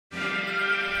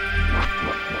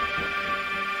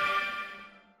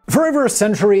For over a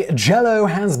century, Jell-O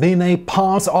has been a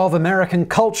part of American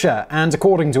culture, and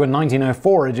according to a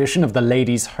 1904 edition of the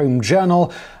Ladies' Home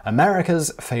Journal,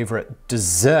 America's favorite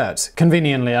dessert.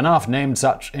 Conveniently enough, named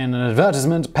such in an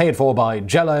advertisement paid for by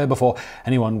Jell-O before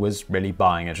anyone was really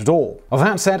buying it at all. With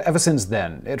that said, ever since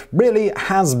then, it really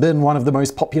has been one of the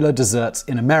most popular desserts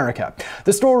in America.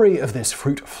 The story of this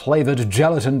fruit-flavored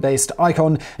gelatin-based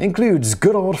icon includes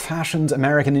good old-fashioned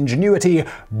American ingenuity,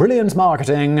 brilliant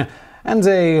marketing, and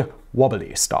a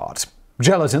wobbly start.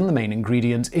 Gelatin, the main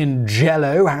ingredient in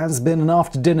Jell-O, has been an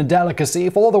after-dinner delicacy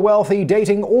for the wealthy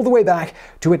dating all the way back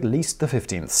to at least the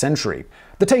 15th century.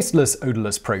 The tasteless,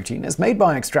 odorless protein is made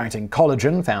by extracting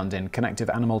collagen found in connective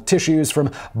animal tissues from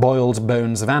boiled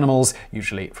bones of animals,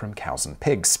 usually from cows and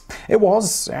pigs. It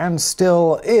was, and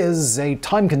still is, a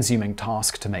time-consuming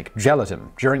task to make gelatin.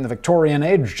 During the Victorian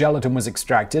Age, gelatin was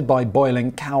extracted by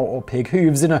boiling cow or pig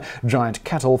hooves in a giant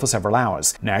kettle for several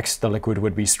hours. Next, the liquid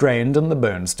would be strained and the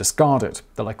bones discarded.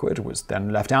 The liquid was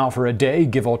then left out for a day,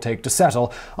 give or take, to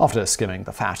settle. After skimming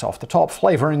the fat off the top,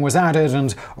 flavoring was added,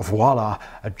 and voila,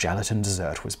 a gelatin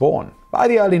dessert was born. By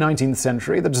the early 19th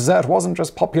century, the dessert wasn't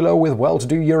just popular with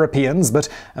well-to-do Europeans, but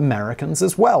Americans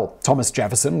as well. Thomas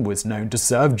Jefferson was known to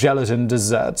serve gelatin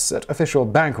desserts at official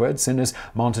banquets in his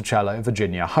Monticello,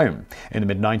 Virginia home. In the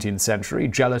mid-19th century,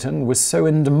 gelatin was so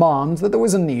in demand that there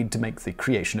was a need to make the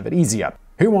creation of it easier.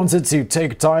 Who wanted to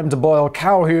take time to boil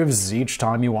cow hooves each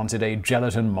time you wanted a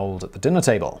gelatin mold at the dinner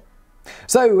table?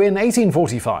 So, in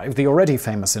 1845, the already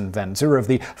famous inventor of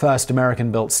the first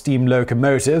American-built steam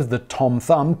locomotive, the Tom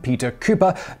Thumb, Peter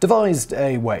Cooper, devised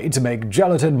a way to make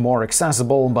gelatin more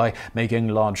accessible by making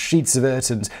large sheets of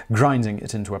it and grinding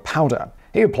it into a powder.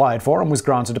 He applied for and was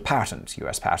granted a patent,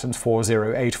 US Patent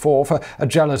 4084, for a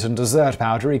gelatin dessert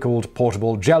powder he called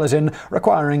portable gelatin,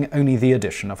 requiring only the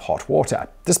addition of hot water.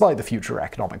 Despite the future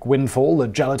economic windfall the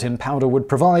gelatin powder would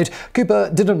provide, Cooper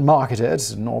didn't market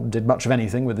it, nor did much of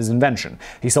anything with his invention.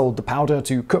 He sold the powder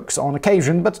to cooks on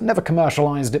occasion, but never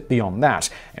commercialized it beyond that.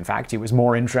 In fact, he was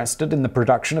more interested in the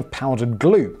production of powdered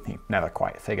glue. He never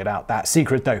quite figured out that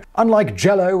secret, though. Unlike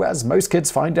Jell-O, as most kids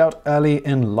find out early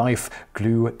in life,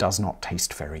 glue does not taste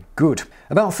very good.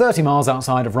 About 30 miles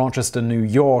outside of Rochester, New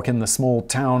York, in the small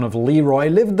town of Leroy,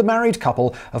 lived the married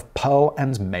couple of Pearl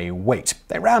and May Waite.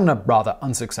 They ran a rather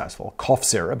unsuccessful cough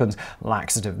syrup and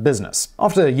laxative business.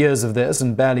 After years of this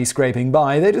and barely scraping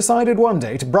by, they decided one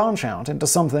day to branch out into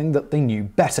something that they knew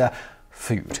better: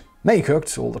 food. May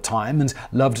cooked all the time and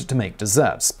loved to make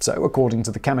desserts, so according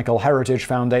to the Chemical Heritage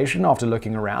Foundation, after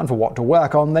looking around for what to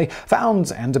work on, they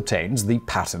found and obtained the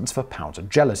patent for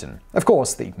powdered gelatin. Of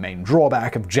course, the main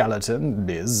drawback of gelatin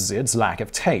is its lack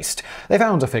of taste. They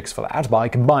found a fix for that by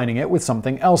combining it with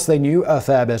something else they knew a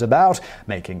fair bit about: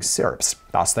 making syrups.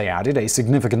 Thus, they added a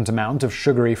significant amount of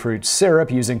sugary fruit syrup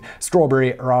using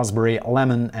strawberry, raspberry,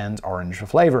 lemon, and orange for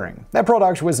flavoring. Their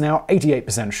product was now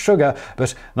 88% sugar,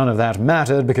 but none of that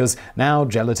mattered because now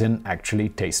gelatin actually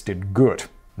tasted good.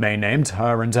 May named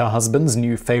her and her husband's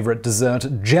new favorite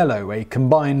dessert Jell-O, a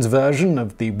combined version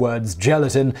of the words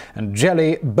gelatin and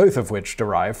jelly, both of which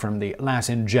derive from the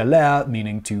Latin gelare,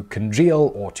 meaning to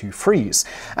congeal or to freeze.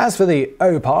 As for the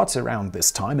O part, around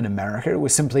this time in America, it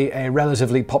was simply a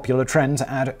relatively popular trend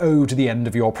to add O to the end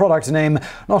of your product name,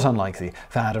 not unlike the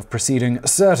fad of preceding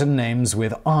certain names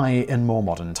with I in more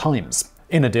modern times.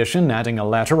 In addition, adding a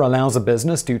letter allows a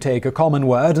business to take a common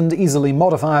word and easily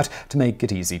modify it to make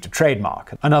it easy to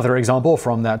trademark. Another example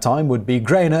from that time would be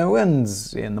Grano, and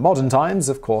in the modern times,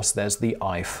 of course, there's the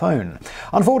iPhone.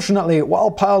 Unfortunately, while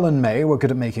Pearl and May were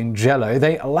good at making Jell-O,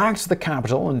 they lacked the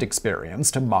capital and experience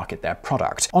to market their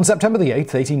product. On September 8,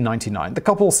 1899, the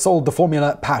couple sold the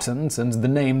formula, patent, and the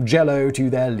name Jell-O to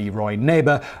their Leroy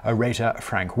neighbor, orator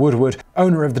Frank Woodward,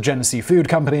 owner of the Genesee Food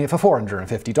Company, for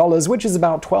 $450, which is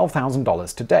about $12,000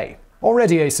 today.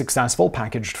 Already a successful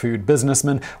packaged food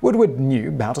businessman, Woodward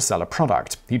knew how to sell a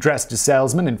product. He dressed his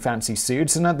salesmen in fancy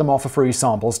suits and had them offer free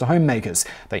samples to homemakers.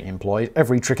 They employed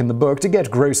every trick in the book to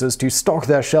get grocers to stock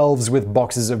their shelves with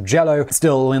boxes of Jell-O,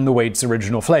 still in the Waite's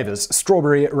original flavors: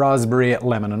 strawberry, raspberry,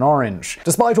 lemon, and orange.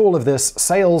 Despite all of this,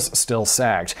 sales still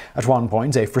sagged. At one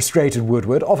point, a frustrated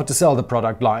Woodward offered to sell the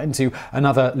product line to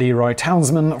another Leroy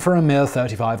townsman for a mere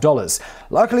 $35.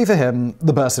 Luckily for him,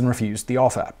 the person refused the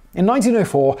offer. In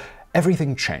 1904,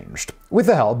 everything changed. With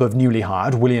the help of newly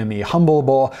hired William E.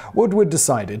 Humblebore, Woodward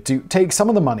decided to take some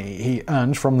of the money he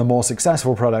earned from the more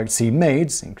successful products he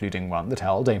made, including one that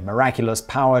held a miraculous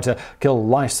power to kill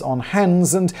lice on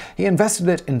hens, and he invested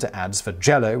it into ads for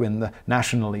Jell-O in the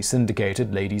nationally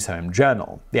syndicated Ladies' Home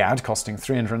Journal. The ad, costing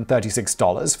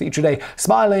 $336, featured a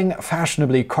smiling,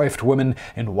 fashionably coiffed woman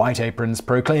in white aprons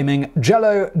proclaiming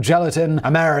 "Jell-O gelatin,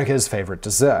 America's favorite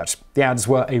dessert." The ads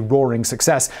were a roaring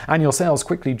success. Annual sales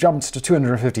quickly jumped to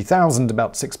 $250,000,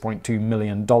 about $6.2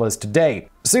 million today.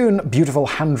 Soon, beautiful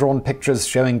hand-drawn pictures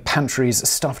showing pantries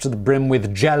stuffed to the brim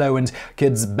with Jell-O and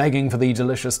kids begging for the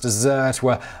delicious dessert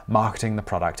were marketing the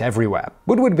product everywhere.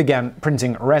 Woodward began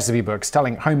printing recipe books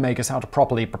telling homemakers how to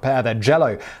properly prepare their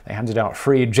Jell-O. They handed out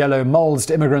free Jell-O molds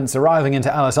to immigrants arriving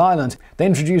into Ellis Island. They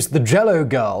introduced the Jell-O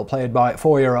Girl, played by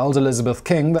 4-year-old Elizabeth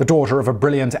King, the daughter of a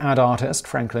brilliant ad artist,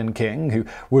 Franklin King, who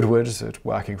Woodward had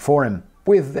working for him.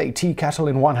 With a tea kettle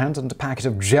in one hand and a packet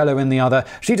of Jell-O in the other,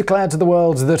 she declared to the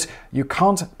world that you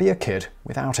can't be a kid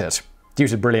without it. Due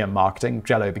to brilliant marketing,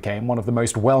 Jell-O became one of the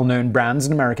most well-known brands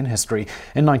in American history.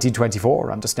 In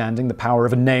 1924, understanding the power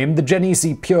of a name, the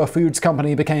Genesee Pure Foods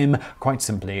Company became, quite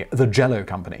simply, the Jell-O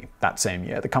Company. That same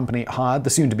year, the company hired the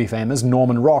soon-to-be-famous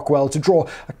Norman Rockwell to draw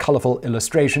a colorful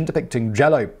illustration depicting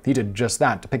Jell-O. He did just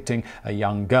that, depicting a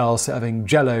young girl serving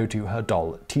Jell-O to her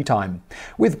doll at tea time.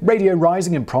 With radio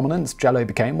rising in prominence, Jell-O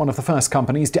became one of the first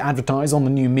companies to advertise on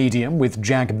the new medium, with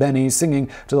Jack Benny singing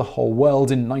to the whole world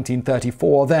in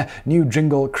 1934 their new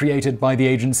jingle created by the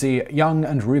agency Young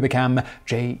and Rubicam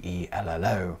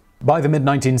JELLO. By the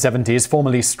mid-1970s,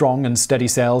 formerly strong and steady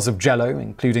sales of Jell-O,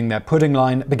 including their pudding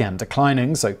line, began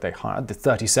declining, so they hired the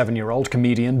 37-year-old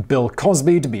comedian Bill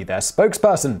Cosby to be their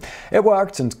spokesperson. It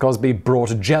worked, and Cosby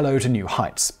brought Jell-O to new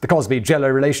heights. The Cosby-Jell-O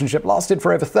relationship lasted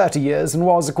for over 30 years and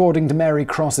was, according to Mary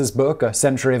Cross's book, A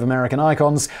Century of American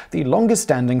Icons, the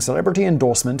longest-standing celebrity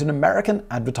endorsement in American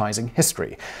advertising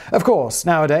history. Of course,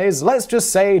 nowadays, let's just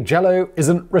say Jell-O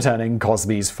isn't returning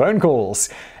Cosby's phone calls.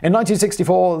 In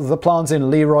 1964, the plant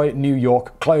in Leroy, New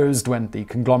York closed when the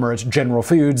conglomerate General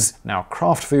Foods, now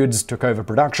Kraft Foods, took over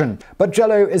production. But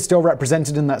Jell-O is still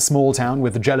represented in that small town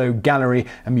with the Jell-O Gallery,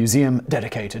 a museum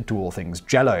dedicated to all things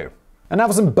Jell-O. And now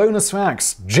for some bonus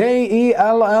facts.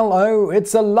 J-E-L-L-O,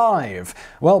 it's alive.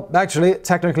 Well, actually,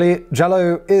 technically,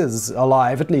 Jell-O is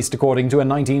alive, at least according to a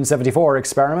 1974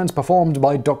 experiment performed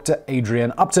by Dr.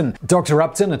 Adrian Upton. Dr.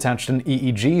 Upton attached an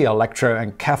EEG,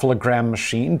 electroencephalogram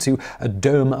machine, to a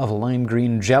dome of lime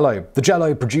green Jell-O. The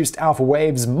Jell-O produced alpha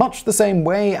waves much the same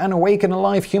way an awake and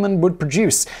alive human would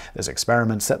produce. This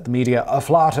experiment set the media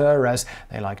aflutter, as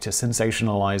they like to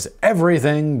sensationalize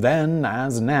everything then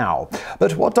as now.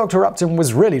 But what Dr. Upton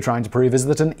was really trying to prove is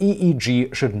that an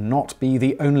EEG should not be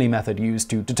the only method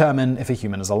used to determine if a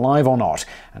human is alive or not.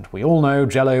 And we all know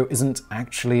Jell-O isn't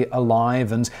actually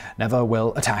alive and never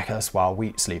will attack us while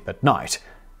we sleep at night.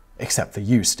 Except for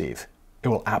you, Steve. It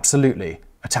will absolutely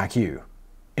attack you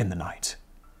in the night.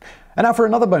 And now for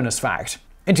another bonus fact.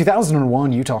 In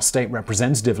 2001, Utah State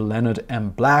Representative Leonard M.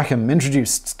 Blackham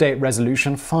introduced State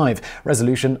Resolution 5,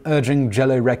 resolution urging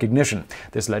Jell-O recognition.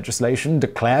 This legislation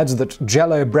declared that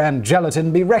Jell-O brand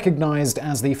gelatin be recognized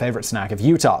as the favorite snack of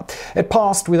Utah. It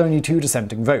passed with only 2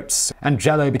 dissenting votes, and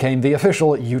Jell-O became the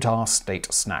official Utah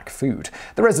state snack food.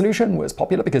 The resolution was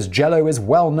popular because Jell-O is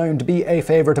well known to be a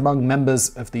favorite among members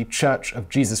of the Church of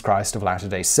Jesus Christ of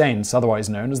Latter-day Saints, otherwise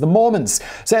known as the Mormons.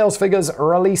 Sales figures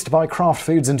released by Kraft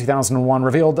Foods in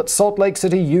 2001 revealed that Salt Lake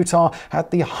City, Utah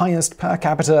had the highest per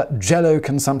capita Jell-O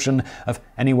consumption of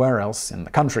anywhere else in the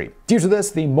country. Due to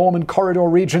this, the Mormon Corridor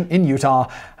region in Utah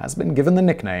has been given the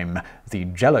nickname the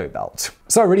Jell-O Belt.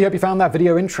 So I really hope you found that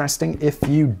video interesting. If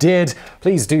you did,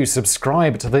 please do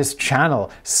subscribe to this channel,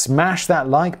 smash that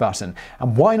like button,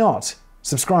 and why not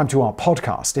subscribe to our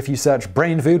podcast? If you search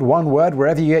Brain Food, one word,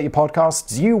 wherever you get your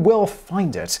podcasts, you will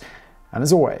find it. And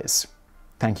as always,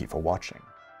 thank you for watching.